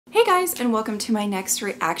Hey guys, and welcome to my next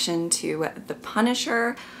reaction to The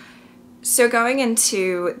Punisher. So going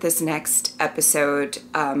into this next episode,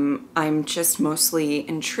 I'm just mostly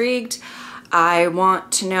intrigued. I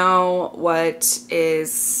want to know what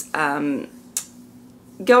is going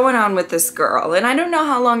on with this girl, and I don't know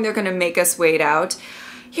how long they're gonna make us wait out.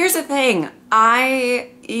 Here's the thing,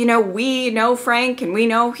 we know Frank and we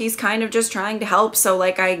know he's kind of just trying to help, so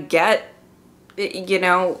like I get,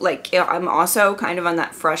 I'm also kind of on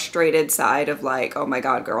that frustrated side of like, oh my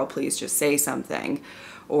God, girl, please just say something,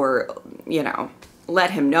 or,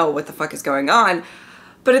 let him know what the fuck is going on.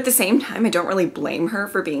 But at the same time, I don't really blame her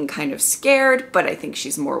for being kind of scared, but I think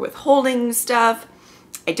she's more withholding stuff.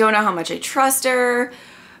 I don't know how much I trust her,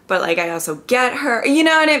 but like I also get her,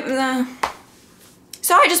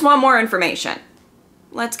 so I just want more information.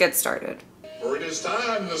 Let's get started. For it is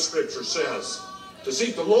time, the scripture says, to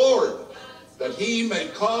seek the Lord, that he may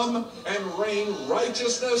come and rain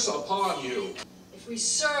righteousness upon you. If we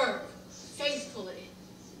serve faithfully,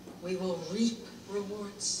 we will reap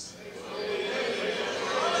rewards.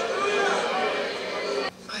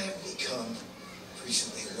 I have become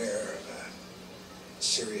recently aware of a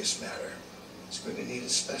serious matter. It's going to need a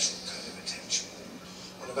special kind of attention.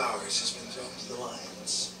 One of ours has been thrown to the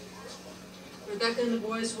lions. Rebecca and the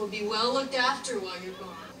boys will be well looked after while you're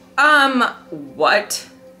gone. What?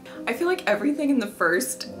 I feel like everything in the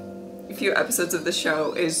first few episodes of the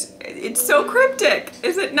show it's so cryptic.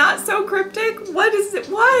 Is it not so cryptic? What is it?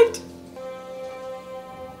 What?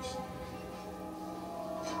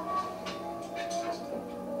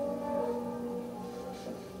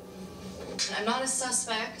 I'm not a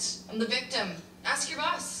suspect. I'm the victim. Ask your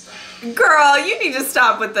boss. Girl, you need to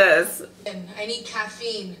stop with this. I need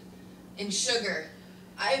caffeine and sugar.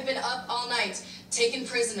 I've been up all night, taken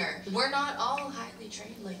prisoner. We're not all highly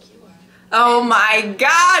trained like you are. Oh my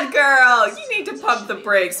God, girl. You need to pump the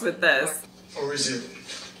brakes with this. Or is it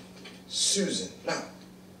Susan? No,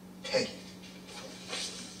 Peggy.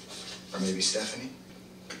 Or maybe Stephanie?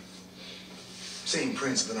 Same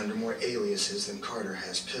prints, but under more aliases than Carter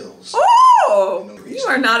has pills. Oh! You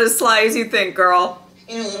are not as sly as you think, girl.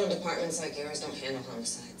 Little departments like yours don't handle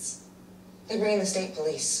homicides. They bring in the state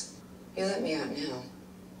police. You let me out now,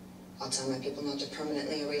 I'll tell my people not to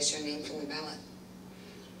permanently erase your name from the ballot.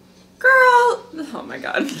 Girl! Oh my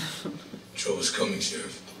God. Trouble coming,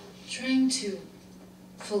 Sheriff. Trying to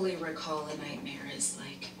fully recall a nightmare is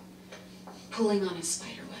like pulling on a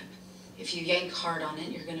spider web. If you yank hard on it,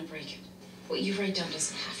 you're gonna break it. What you write down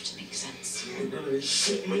doesn't have to make sense. None of this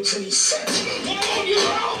shit makes any sense. You're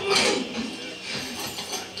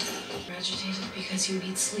agitated because you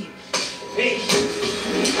need sleep. Hey!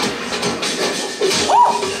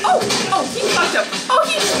 Oh, he fucked up. Oh,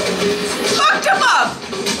 he fucked him up.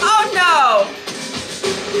 Oh no.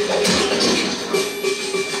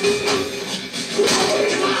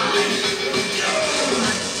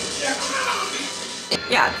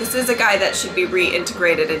 Yeah, this is a guy that should be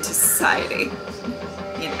reintegrated into society.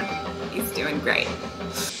 He's doing great.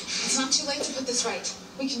 It's not too late to put this right.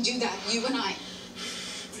 We can do that, you and I.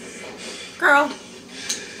 Girl.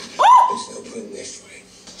 There's no putting this right.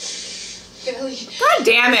 Billy. God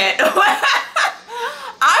damn it.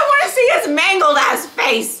 I want to see his mangled ass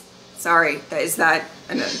face. Sorry,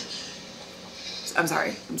 I'm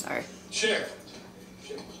sorry. Sheriff,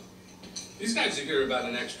 these guys are here about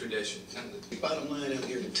an extradition. Bottom line, I'm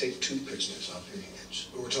here to take 2 prisoners off your hands.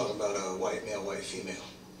 We're talking about a white male, white female.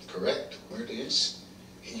 Correct? Where it is?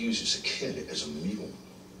 He uses a kid as a mule.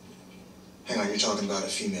 Hang on, you're talking about a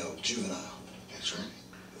female juvenile. That's right.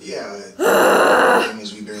 Yeah, the thing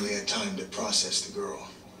is we barely had time to process the girl.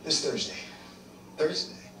 This Thursday.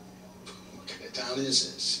 Thursday? What kind of town is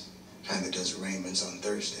this? Kind that does arraignments on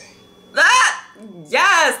Thursday. Ah!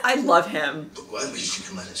 Yes, I love him. But why don't you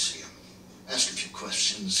come let us see him? Ask a few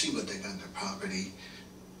questions, see what they got in their property.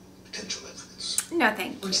 Potential evidence. No,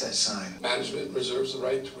 thank you. What's that sign? Management reserves the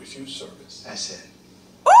right to refuse service. That's it.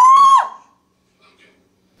 Okay.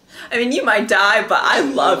 I mean, you might die, but I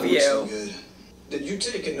love you. Good. Did you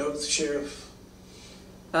take an oath, Sheriff?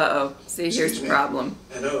 Uh-oh. See, here's the problem.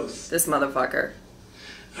 An oath? This motherfucker.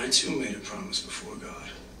 I too made a promise before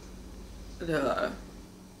God.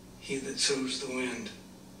 He that sows the wind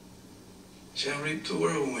shall reap the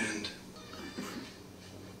whirlwind.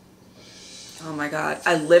 Oh my God.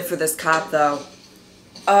 I live for this cop, though.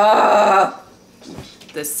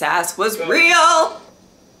 The sass was real.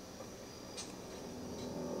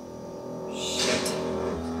 Shit.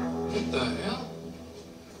 What the hell?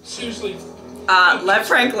 Seriously? Let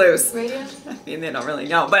Frank loose. Radio? I mean, they don't really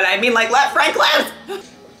know, but I mean, like, let Frank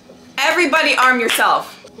loose! Everybody arm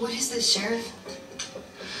yourself. What is this, Sheriff?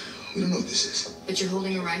 We don't know what this is. But you're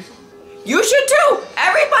holding a rifle? You should too!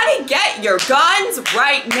 Everybody get your guns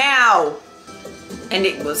right now! And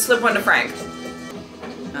it will slip one to Frank.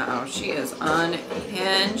 Uh-oh, she is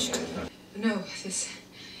unhinged. No, this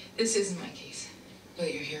isn't my case.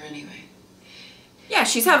 But you're here anyway. Yeah,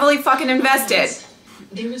 she's heavily fucking invested.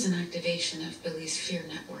 There was an activation of Billy's fear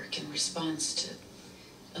network in response to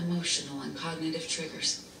emotional and cognitive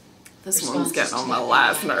triggers. This one's getting on my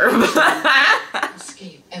last nerve.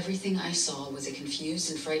 Escape. Everything I saw was a confused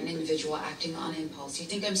and frightened individual acting on impulse. You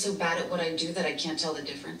think I'm so bad at what I do that I can't tell the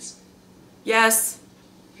difference? Yes.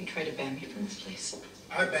 You try to ban me from this place.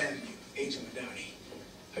 I banned you, Agent Madani.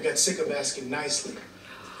 I got sick of asking nicely.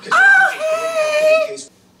 Oh, hey!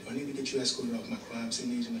 Do I need to get you escorted off my crime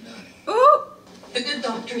scene, Agent Madani? Ooh. The good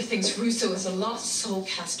doctor thinks Russo is a lost soul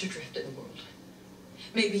cast adrift in the world.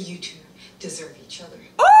 Maybe you two deserve each other.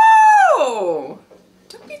 Oh!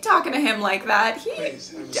 Don't be talking to him like that. He... Please,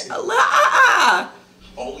 have a seat.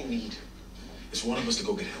 All we need is one of us to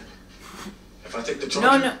go get help. If I take the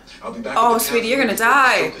charge, No. I'll be back. Oh, sweetie, you're gonna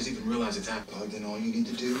die. Because even realize it's happening. Well, then all you need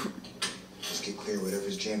to do is get clear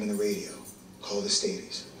whatever's jamming the radio. Call the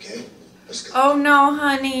Stadies, okay? Let's go. Oh no,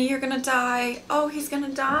 honey, you're gonna die. Oh, he's gonna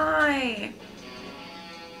die.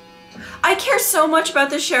 I care so much about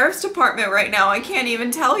the sheriff's department right now, I can't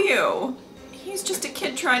even tell you. He's just a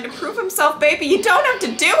kid trying to prove himself, baby. You don't have to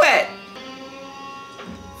do it.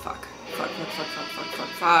 Fuck.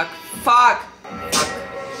 Fuck.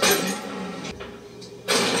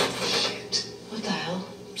 Shit. What the hell?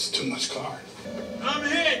 It's too much card. I'm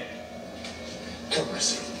hit! Cover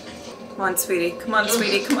us. Come on, sweetie. Come on,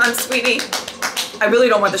 sweetie. Come on, sweetie. I really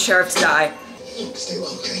don't want the sheriff to die. Stay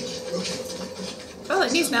well, okay? Okay. Well,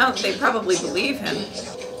 at least now they probably believe him.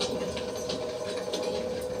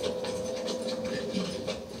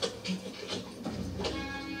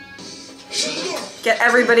 Get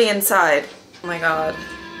everybody inside. Oh my god.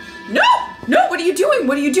 No! No! What are you doing?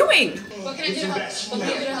 What are you doing? What can I do to help? What can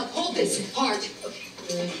I do to help? Hold this hard.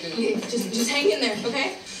 Okay, just hang in there,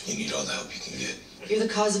 okay? You need all the help you can get. You're the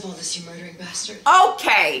cause of all this, you murdering bastard.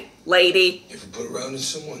 Okay, lady. You ever put around in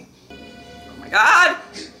someone? Oh my god.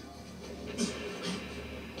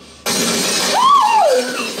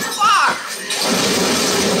 Holy fuck!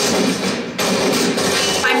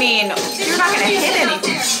 I mean, you're not gonna hit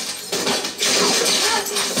anything.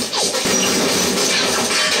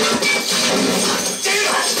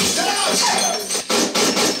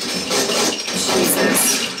 Jesus.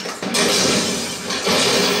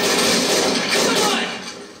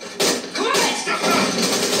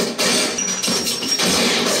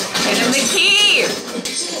 Get him the key!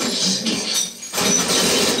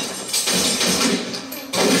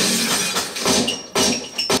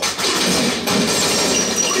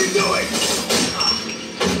 What are you doing?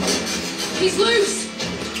 He's loose.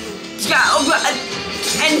 Yeah,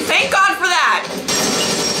 and thank God for that!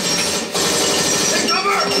 Take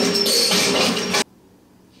cover!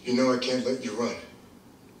 You know I can't let you run.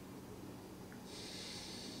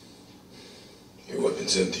 Your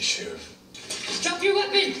weapon's empty, Sheriff. Drop your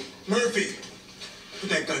weapon! Murphy, put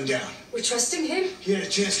that gun down. We're trusting him? He had a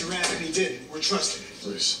chance to rat and he didn't. We're trusting him.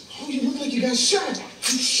 Bruce. Oh, you look like you got shot.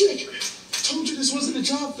 You shit. I told you this wasn't a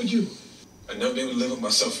job for you. I'd never be able to live with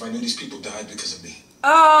myself if I knew these people died because of me.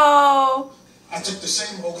 Oh. I took the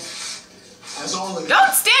same oath as all of you.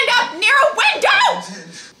 Don't stand up near a window!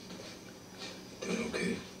 Doing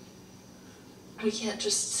okay? We can't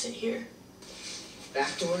just sit here.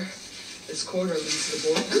 Back door. This corridor leads to the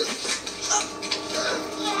board.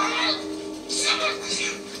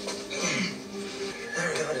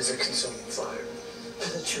 Our God is a consuming fire. For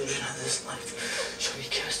the children of this life shall be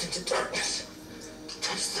cast into darkness.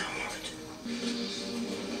 Touch their heart.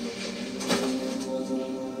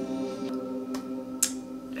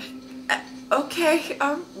 Okay,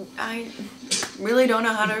 I really don't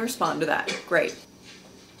know how to respond to that. Great.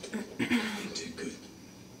 You did good.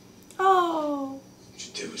 Oh. What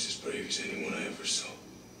you did was as brave as anyone I ever saw.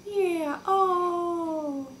 Yeah,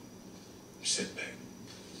 oh. Sit back.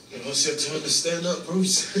 Now it's your time to stand up,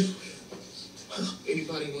 Bruce.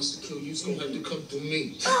 Anybody wants to kill you, it's gonna have to come through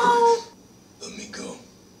me. Oh. Let me go.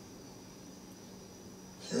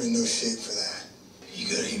 You're in no shape for that. You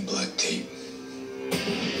got any black tape?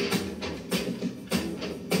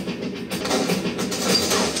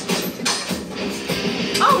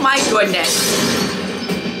 Oh my goodness.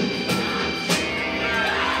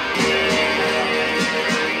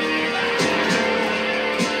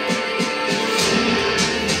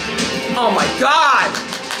 Oh my God.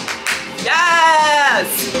 Yes.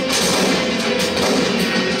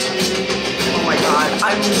 Oh my God.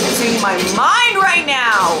 I'm losing my mind right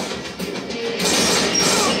now.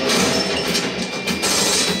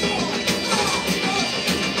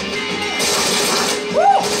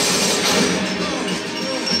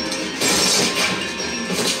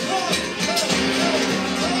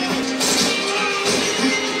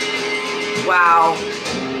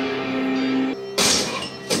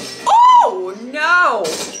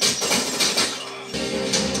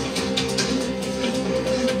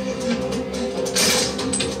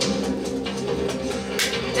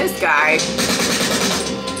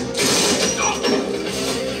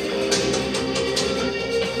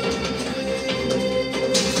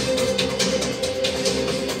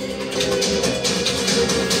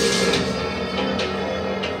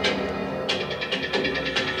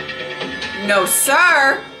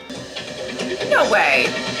 No way.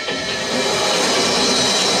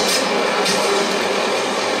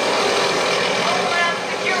 Homeland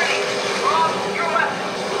Security, drop your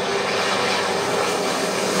weapons.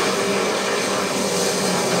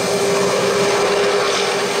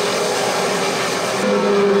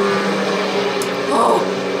 Oh.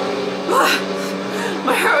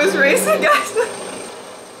 My heart was racing, guys.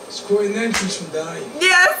 It's quite an entrance from Donnie.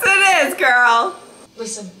 Yes, it is, girl.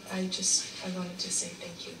 Listen, I wanted to say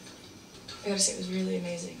thank you. I gotta say, it was really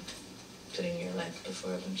amazing putting your life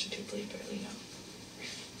before a bunch of people you barely know.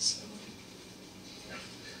 So,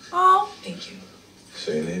 Oh. thank you.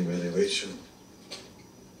 So your name really Rachel?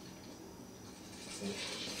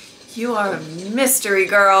 You are a mystery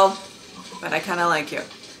girl, but I kind of like you.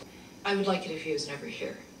 I would like it if he was never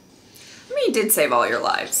here. I mean, you did save all your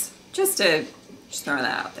lives. Just throwing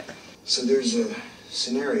that out there. So there's a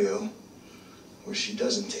scenario where she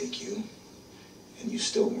doesn't take you, and you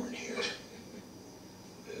still weren't here.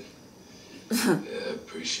 Yeah, I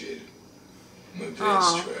appreciate it. My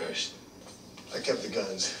bed's trashed. I kept the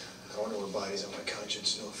guns. I wonder what bodies on my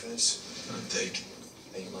conscience, no offense. I'm taking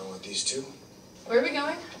Think you might want these too? Where are we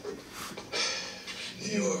going?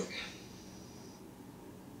 New York.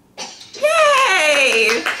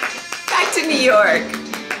 Yay! Back to New York.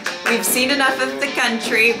 We've seen enough of the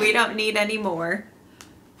country. We don't need any more.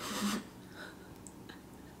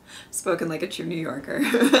 Spoken like a true New Yorker.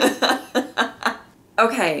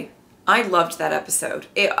 Okay, I loved that episode.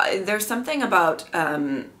 There's something about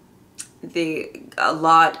a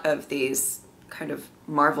lot of these kind of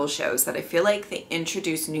Marvel shows that I feel like they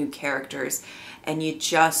introduce new characters and you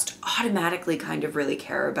just automatically kind of really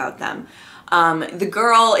care about them. The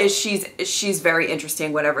girl she's very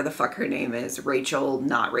interesting, whatever the fuck her name is. Rachel,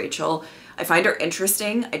 not Rachel. I find her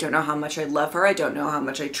interesting. I don't know how much I love her. I don't know how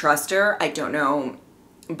much I trust her. I don't know,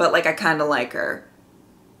 but like I kind of like her.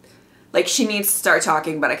 Like she needs to start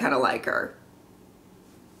talking, but I kind of like her.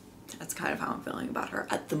 That's kind of how I'm feeling about her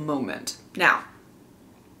at the moment. Now,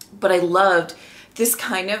 but I loved this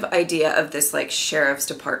kind of idea of this like sheriff's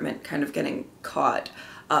department kind of getting caught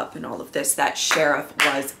up in all of this. That sheriff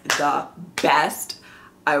was the best.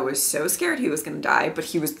 I was so scared he was gonna die, but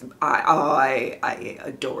he was, I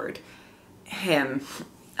adored him.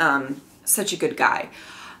 Such a good guy.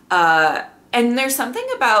 And there's something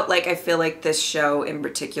about like, I feel like this show in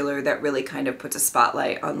particular that really kind of puts a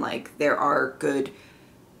spotlight on like, there are good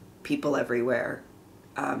people everywhere.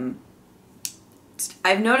 I've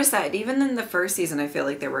noticed that even in the first season, I feel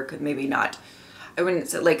like there were maybe not, I wouldn't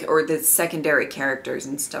say like, or the secondary characters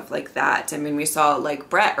and stuff like that. I mean, we saw like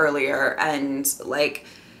Brett earlier and like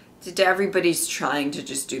everybody's trying to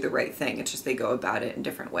just do the right thing. It's just they go about it in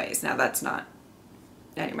different ways. Now that's not,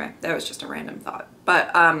 anyway, that was just a random thought.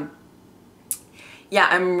 But yeah,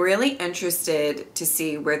 I'm really interested to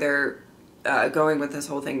see where they're going with this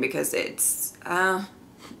whole thing because it's,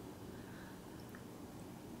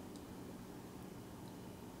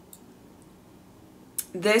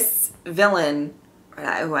 this villain,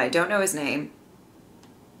 who I don't know his name,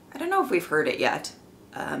 I don't know if we've heard it yet,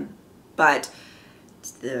 but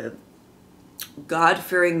it's the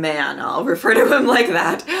God-fearing man, I'll refer to him like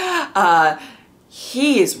that.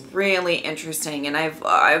 He is really interesting, and I've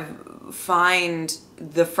find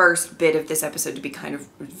the first bit of this episode to be kind of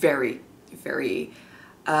very, very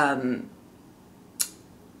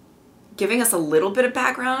giving us a little bit of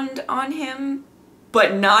background on him,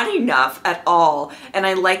 but not enough at all. And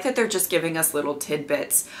I like that they're just giving us little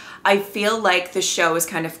tidbits. I feel like the show is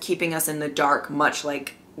kind of keeping us in the dark, much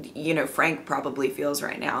like, you know, Frank probably feels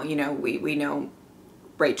right now. You know, we know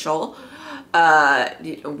Rachel.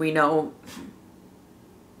 We know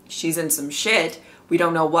she's in some shit. We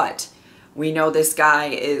don't know what. We know this guy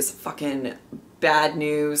is fucking bad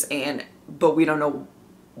news, but we don't know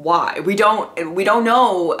why. We don't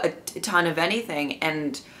know a ton of anything,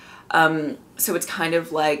 and so it's kind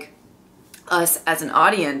of like us as an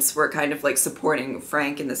audience, we're kind of like supporting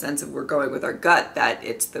Frank in the sense of we're going with our gut that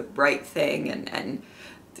it's the right thing, and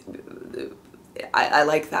I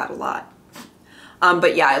like that a lot.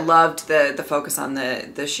 But yeah, I loved the focus on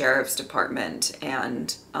the sheriff's department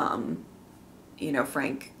and you know,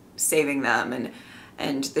 Frank saving them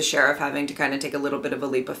and the sheriff having to kind of take a little bit of a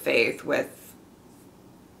leap of faith with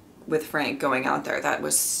Frank going out there. That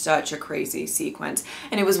was such a crazy sequence.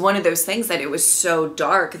 And it was one of those things that it was so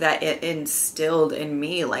dark that it instilled in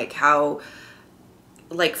me like how,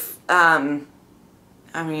 like, I'm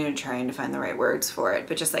trying to find the right words for it,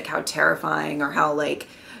 but just like how terrifying or how like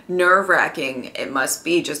nerve-wracking it must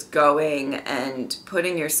be just going and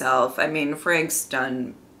putting yourself, I mean, Frank's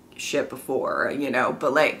done shit before, you know,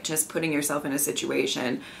 but like just putting yourself in a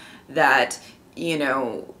situation that, you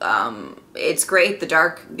know, it's great. The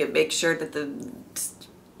dark, it makes sure that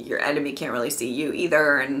your enemy can't really see you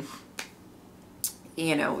either, and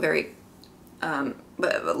you know, very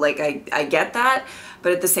but like I get that,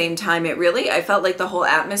 but at the same time I felt like the whole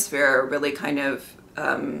atmosphere really kind of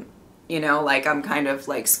you know, like I'm kind of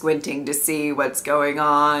like squinting to see what's going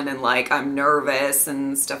on, and like I'm nervous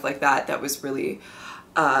and stuff like that. That was really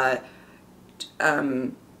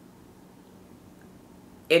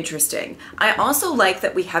interesting. I also like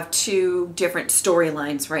that we have two different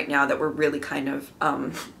storylines right now that we're really kind of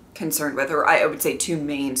concerned with, or I would say two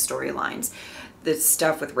main storylines. The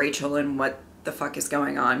stuff with Rachel and what the fuck is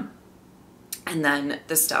going on, and then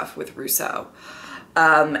the stuff with Rousseau.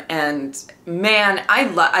 And man,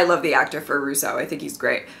 I love the actor for Rousseau. I think he's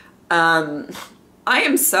great. I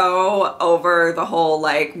am so over the whole,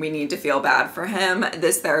 like, we need to feel bad for him.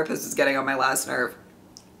 This therapist is getting on my last nerve.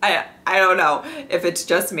 I don't know if it's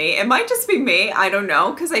just me. It might just be me. I don't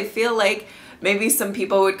know. Cause I feel like maybe some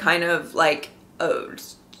people would kind of like,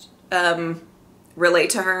 relate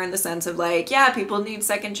to her in the sense of like, yeah, people need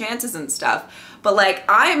second chances and stuff. But like,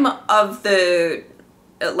 I'm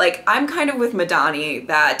kind of with Madani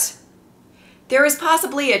that there is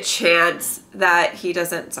possibly a chance that he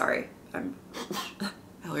doesn't, sorry, I'm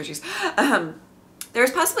allergies.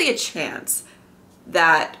 There's possibly a chance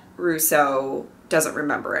that Rousseau doesn't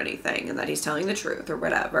remember anything and that he's telling the truth or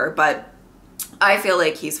whatever, but I feel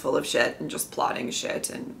like he's full of shit and just plotting shit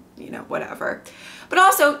and, you know, whatever. But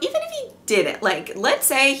also, even if he didn't, like, let's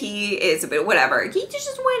say he is a bit whatever, he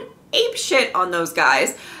just went ape shit on those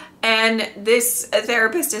guys, and this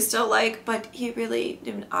therapist is still like, but he really,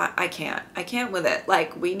 I can't with it.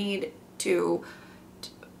 Like, we need to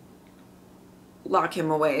lock him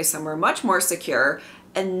away somewhere much more secure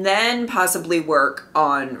and then possibly work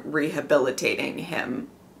on rehabilitating him.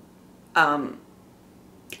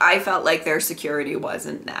 I felt like their security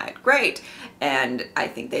wasn't that great, and I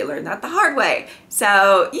think they learned that the hard way.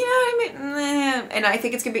 So, you know what I mean? And I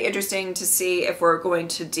think it's gonna be interesting to see if we're going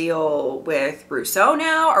to deal with Rousseau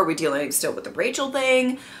now. Are we dealing still with the Rachel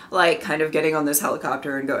thing? Like, kind of getting on this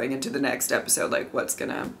helicopter and going into the next episode, like what's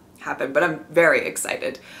gonna happen? But I'm very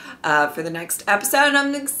excited for the next episode.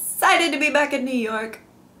 I'm excited to be back in New York.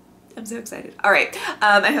 I'm so excited. All right,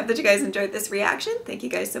 I hope that you guys enjoyed this reaction. Thank you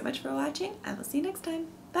guys so much for watching. I will see you next time.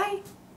 Bye.